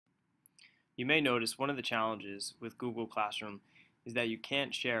You may notice one of the challenges with Google Classroom is that you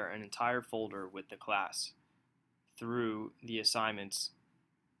can't share an entire folder with the class through the Assignments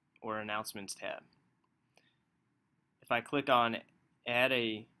or Announcements tab. If I click on Add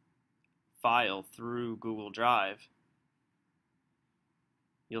a file through Google Drive,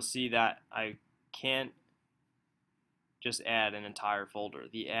 you'll see that I can't just add an entire folder.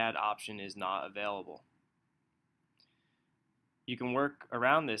 The Add option is not available. You can work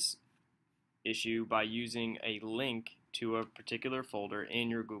around this issue by using a link to a particular folder in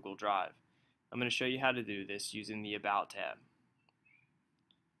your Google Drive. I'm going to show you how to do this using the About tab.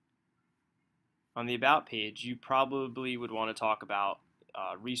 On the About page, you probably would want to talk about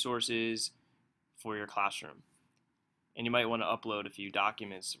resources for your classroom, and you might want to upload a few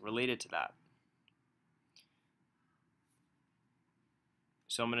documents related to that.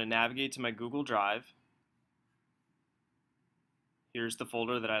 So I'm going to navigate to my Google Drive. Here's the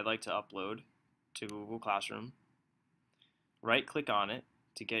folder that I'd like to upload to Google Classroom. Right click on it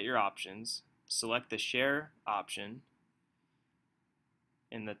to get your options. Select the Share option.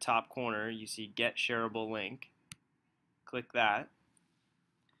 In the top corner you see Get Shareable Link. Click that.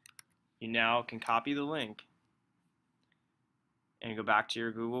 You now can copy the link and go back to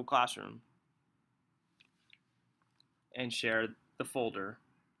your Google Classroom and share the folder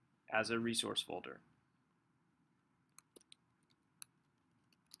as a resource folder.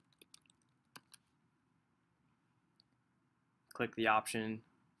 Click the option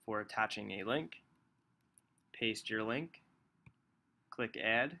for attaching a link, paste your link, click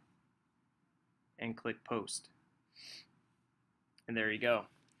Add, and click Post. And there you go.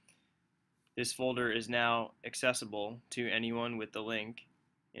 This folder is now accessible to anyone with the link,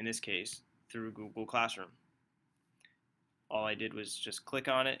 in this case, through Google Classroom. All I did was just click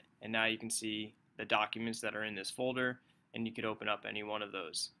on it, and now you can see the documents that are in this folder, and you could open up any one of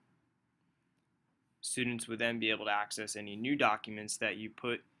those. Students would then be able to access any new documents that you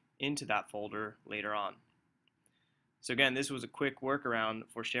put into that folder later on. So again, this was a quick workaround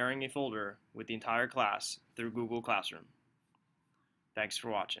for sharing a folder with the entire class through Google Classroom. Thanks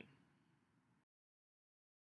for watching.